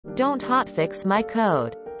Don't hotfix my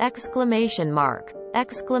code! Exclamation mark.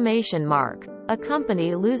 Exclamation mark. A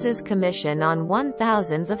company loses commission on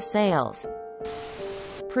 1,000s of sales.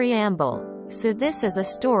 Preamble. So this is a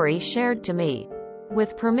story shared to me,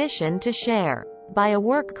 with permission to share, by a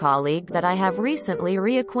work colleague that I have recently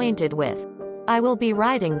reacquainted with. I will be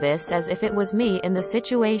writing this as if it was me in the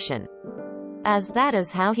situation, as that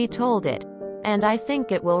is how he told it. And I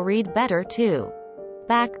think it will read better too.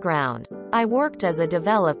 Background. I worked as a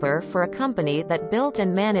developer for a company that built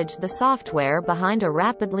and managed the software behind a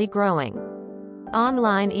rapidly growing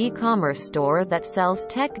online e-commerce store that sells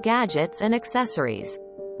tech gadgets and accessories,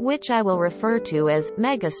 which I will refer to as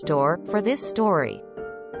Megastore for this story.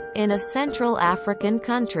 In a Central African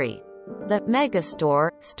country, the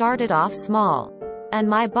Megastore started off small, and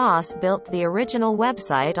my boss built the original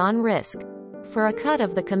website on risk, for a cut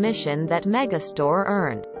of the commission that Megastore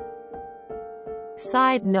earned.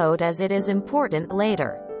 Side note, as it is important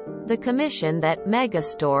later, the commission that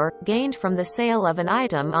Megastore gained from the sale of an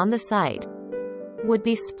item on the site would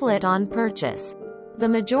be split on purchase. The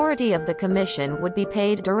majority of the commission would be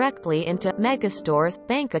paid directly into Megastore's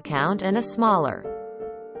bank account, and a smaller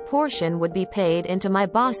portion would be paid into my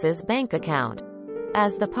boss's bank account.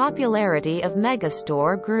 As the popularity of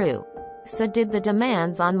Megastore grew, so did the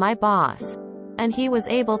demands on my boss, and he was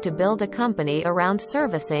able to build a company around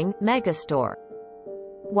servicing Megastore.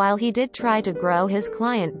 While he did try to grow his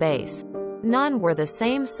client base, none were the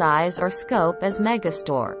same size or scope as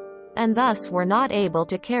Megastore, and thus were not able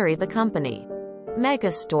to carry the company.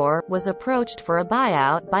 Megastore was approached for a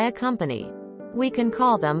buyout by a company, we can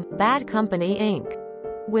call them Bad Company Inc.,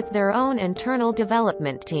 with their own internal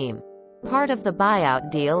development team. Part of the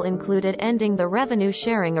buyout deal included ending the revenue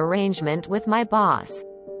sharing arrangement with my boss,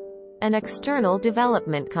 an external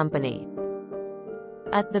development company.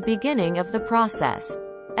 At the beginning of the process,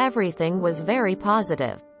 everything was very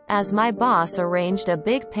positive, as my boss arranged a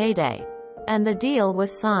big payday, and the deal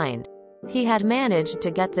was signed. He had managed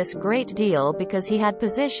to get this great deal because he had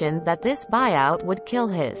positioned that this buyout would kill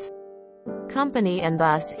his company, and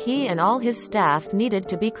thus he and all his staff needed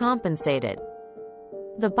to be compensated.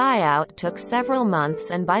 The buyout took several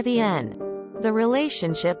months, and by the end, the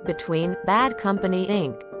relationship between Bad Company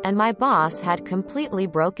Inc. and my boss had completely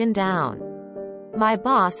broken down. My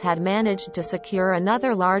boss had managed to secure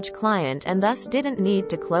another large client and thus didn't need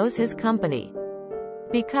to close his company.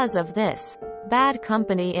 Because of this, Bad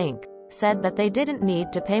Company Inc. said that they didn't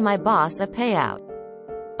need to pay my boss a payout.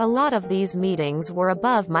 A lot of these meetings were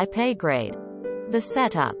above my pay grade. The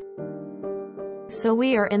setup. So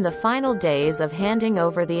we are in the final days of handing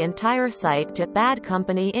over the entire site to Bad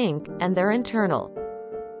Company Inc. and their internal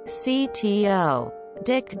CTO,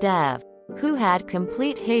 Dick Dev, who had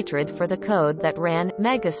complete hatred for the code that ran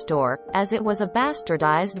Megastore, as it was a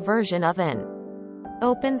bastardized version of an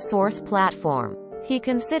open source platform. He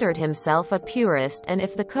considered himself a purist, and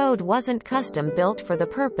if the code wasn't custom built for the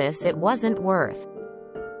purpose, it wasn't worth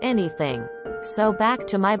anything. So back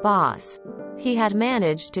to my boss. He had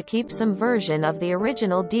managed to keep some version of the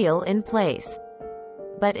original deal in place.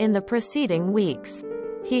 But in the preceding weeks,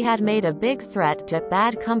 he had made a big threat to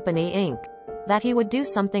Bad Company Inc. that he would do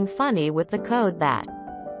something funny with the code that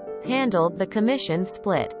handled the commission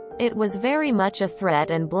split. It was very much a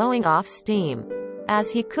threat and blowing off steam,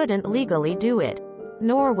 as he couldn't legally do it,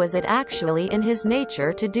 nor was it actually in his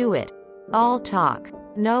nature to do it. All talk,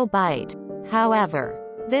 no bite. However,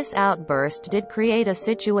 this outburst did create a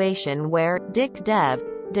situation where Dick Dev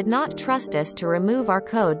did not trust us to remove our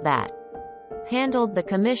code that handled the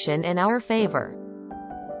commission in our favor.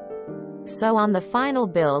 So on the final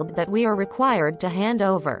build that we are required to hand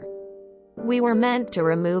over, we were meant to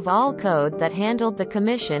remove all code that handled the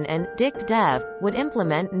commission, and Dick Dev would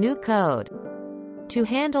implement new code to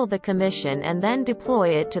handle the commission and then deploy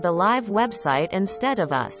it to the live website instead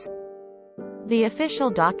of us. The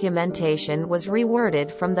official documentation was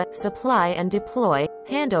reworded from the supply and deploy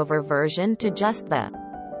handover version to just the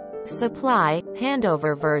supply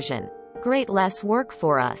handover version. Great less work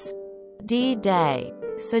for us. D-Day.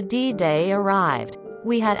 So D-Day arrived.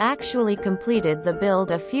 We had actually completed the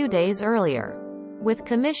build a few days earlier, with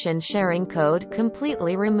commission sharing code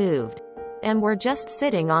completely removed, and were just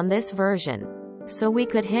sitting on this version, so we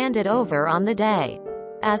could hand it over on the day,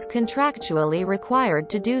 as contractually required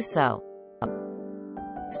to do so.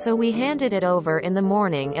 So we handed it over in the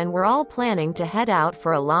morning and were all planning to head out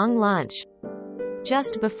for a long lunch.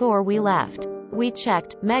 Just before we left, we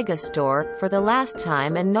checked Megastore for the last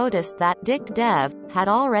time and noticed that Dick Dev had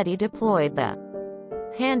already deployed the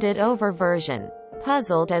handed over version.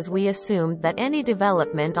 Puzzled, as we assumed that any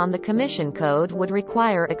development on the commission code would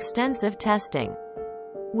require extensive testing.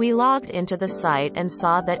 We logged into the site and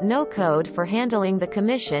saw that no code for handling the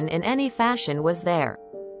commission in any fashion was there.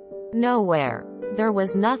 Nowhere. There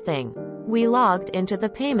was nothing. We logged into the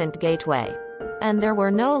payment gateway, and there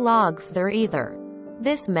were no logs there either.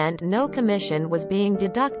 This meant no commission was being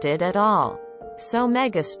deducted at all. So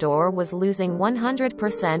Megastore was losing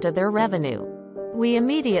 100% of their revenue. We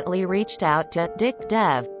immediately reached out to Dick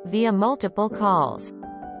Dev via multiple calls,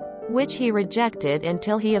 which he rejected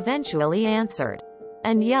until he eventually answered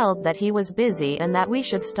and yelled that he was busy and that we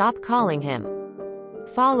should stop calling him,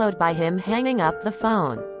 followed by him hanging up the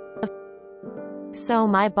phone. So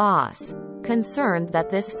my boss, concerned that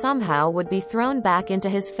this somehow would be thrown back into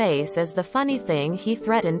his face as the funny thing he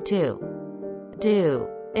threatened to do,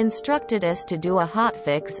 instructed us to do a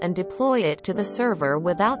hotfix and deploy it to the server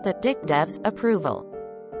without the Dick Dev's approval,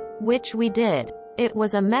 which we did. It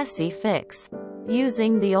was a messy fix.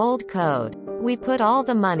 Using the old code, we put all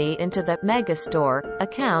the money into the Megastore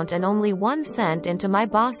account and only 1 cent into my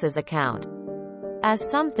boss's account, as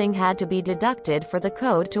something had to be deducted for the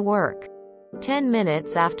code to work. 10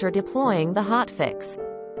 minutes after deploying the hotfix,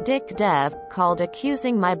 Dick Dev called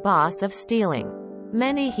accusing my boss of stealing.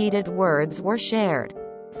 Many heated words were shared,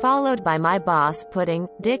 followed by my boss putting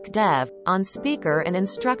Dick Dev on speaker and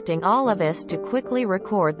instructing all of us to quickly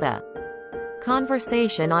record the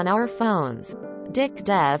conversation on our phones. Dick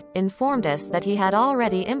Dev informed us that he had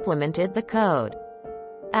already implemented the code,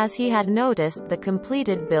 as he had noticed the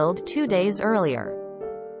completed build 2 days earlier.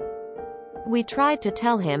 We tried to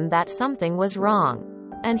tell him that something was wrong,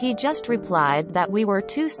 and he just replied that we were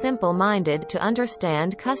too simple-minded to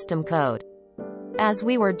understand custom code, as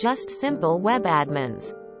we were just simple web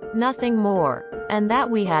admins, nothing more, and that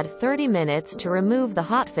we had 30 minutes to remove the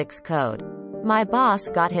hotfix code. My boss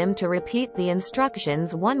got him to repeat the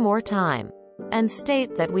instructions one more time, and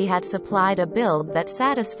state that we had supplied a build that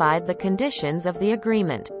satisfied the conditions of the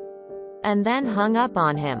agreement, and then hung up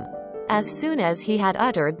on him. As soon as he had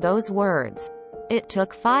uttered those words, it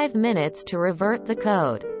took 5 minutes to revert the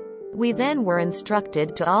code. We then were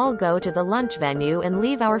instructed to all go to the lunch venue and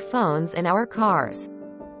leave our phones in our cars.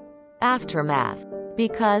 Aftermath.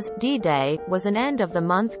 Because D-Day was an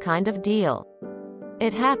end-of-the-month kind of deal.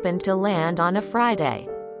 It happened to land on a Friday,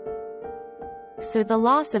 so the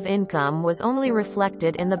loss of income was only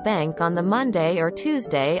reflected in the bank on the Monday or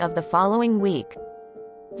Tuesday of the following week.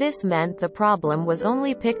 This meant the problem was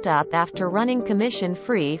only picked up after running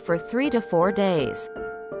commission-free for 3 to 4 days.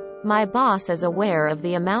 My boss is aware of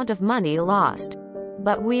the amount of money lost,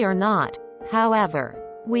 but we are not. However,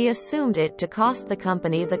 we assumed it to cost the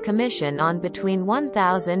company the commission on between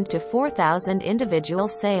 1,000 to 4,000 individual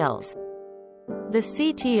sales. The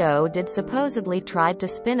CTO did supposedly tried to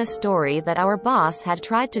spin a story that our boss had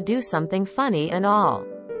tried to do something funny and all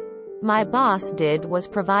my boss did was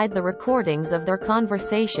provide the recordings of their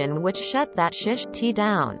conversation, which shut that shish tea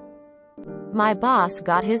down. My boss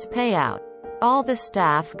got his payout. All the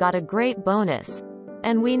staff got a great bonus.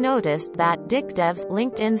 And we noticed that Dick Dev's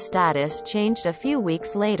LinkedIn status changed a few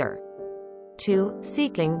weeks later to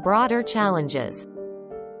seeking broader challenges.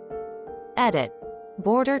 Edit.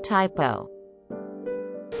 Border typo.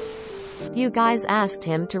 You guys asked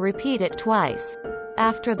him to repeat it twice.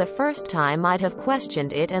 After the first time I'd have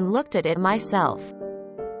questioned it and looked at it myself.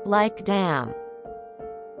 Like damn.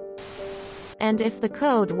 And if the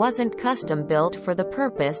code wasn't custom built for the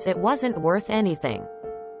purpose, it wasn't worth anything.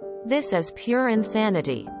 This is pure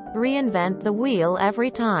insanity. Reinvent the wheel every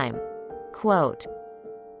time. Quote.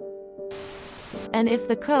 And if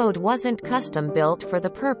the code wasn't custom built for the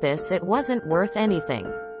purpose, it wasn't worth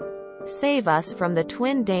anything. Save us from the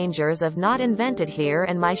twin dangers of not invented here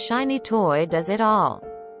and my shiny toy does it all.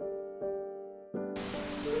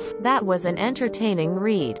 That was an entertaining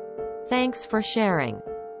read. Thanks for sharing.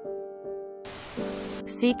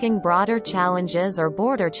 Seeking broader challenges or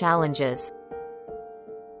border challenges.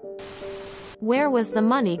 Where was the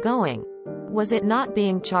money going? Was it not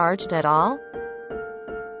being charged at all?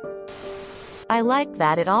 I like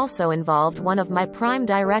that it also involved one of my prime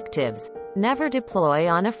directives. Never deploy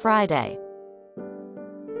on a Friday.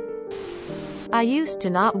 I used to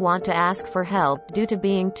not want to ask for help due to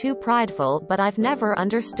being too prideful, but I've never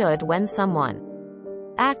understood when someone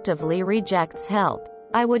actively rejects help.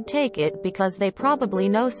 I would take it because they probably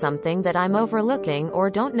know something that I'm overlooking or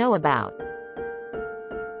don't know about.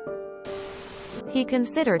 He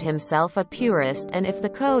considered himself a purist, and if the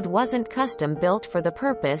code wasn't custom built for the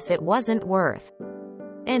purpose, it wasn't worth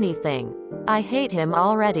anything. I hate him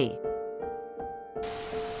already.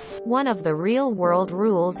 One of the real-world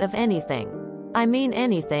rules of anything, I mean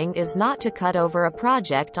anything, is not to cut over a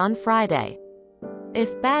project on Friday.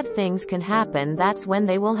 If bad things can happen, that's when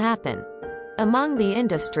they will happen. among the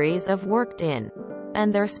industries I've worked in,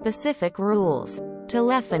 and their specific rules.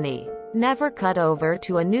 Telephony. Never cut over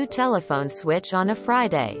to a new telephone switch on a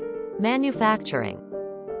Friday. Manufacturing.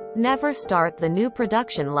 Never start the new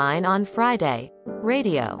production line on Friday.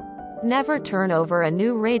 Radio. Never turn over a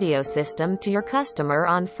new radio system to your customer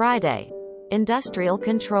on Friday. Industrial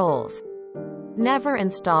controls. Never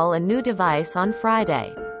install a new device on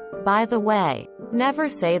Friday. By the way, never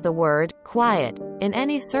say the word quiet in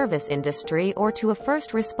any service industry or to a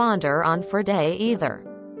first responder on Friday either.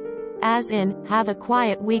 As in, have a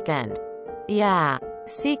quiet weekend. Yeah.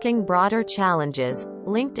 Seeking broader challenges.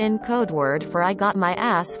 LinkedIn code word for I got my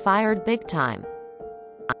ass fired big time.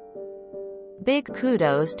 Big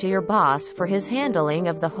kudos to your boss for his handling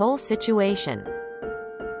of the whole situation.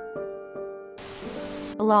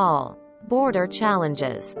 Lol. Border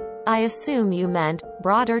challenges. I assume you meant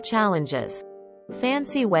broader challenges.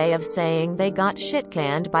 Fancy way of saying they got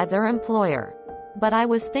shit-canned by their employer. But I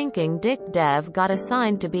was thinking Dick Dev got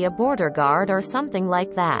assigned to be a border guard or something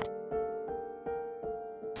like that.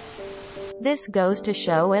 This goes to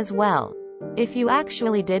show as well. If you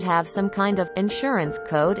actually did have some kind of insurance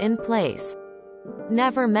code in place,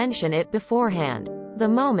 never mention it beforehand. The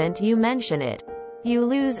moment you mention it, you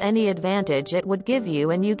lose any advantage it would give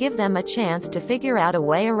you and you give them a chance to figure out a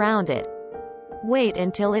way around it. Wait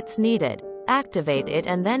until it's needed. Activate it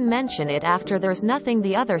and then mention it after there's nothing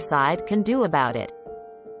the other side can do about it.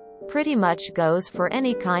 Pretty much goes for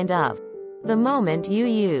any kind of the moment you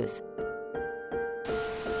use.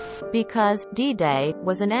 Because D-Day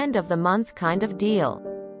was an end of the month kind of deal.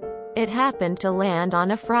 It happened to land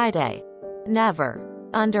on a Friday. Never,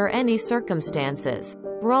 under any circumstances,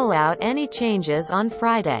 roll out any changes on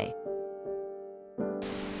Friday.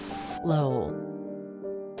 Lol.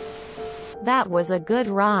 That was a good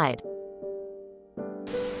ride.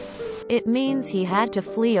 It means he had to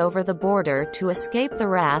flee over the border to escape the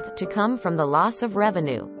wrath to come from the loss of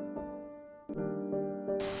revenue.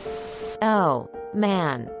 Oh,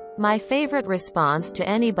 man. My favorite response to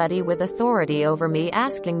anybody with authority over me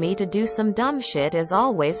asking me to do some dumb shit is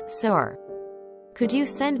always, "Sir, could you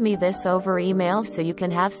send me this over email so you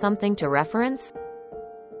can have something to reference?"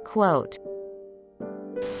 Quote.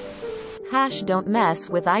 Don't mess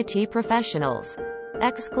with IT professionals.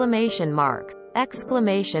 Exclamation mark.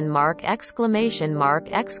 Exclamation mark. Exclamation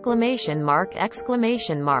mark. Exclamation mark.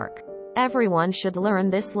 Exclamation mark. Everyone should learn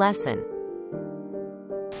this lesson.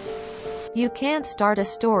 You can't start a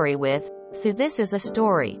story with, "So this is a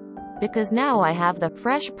story," because now I have the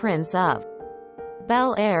Fresh Prince of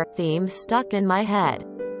Bel-Air theme stuck in my head.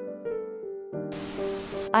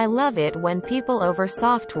 I love it when people over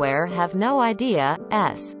software have no idea.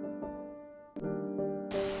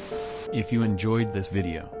 If you enjoyed this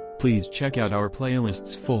video, please check out our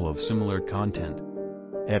playlists full of similar content.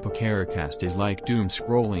 Epicaricast is like doom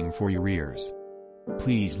scrolling for your ears.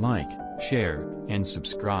 Please like, share, and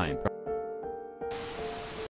subscribe.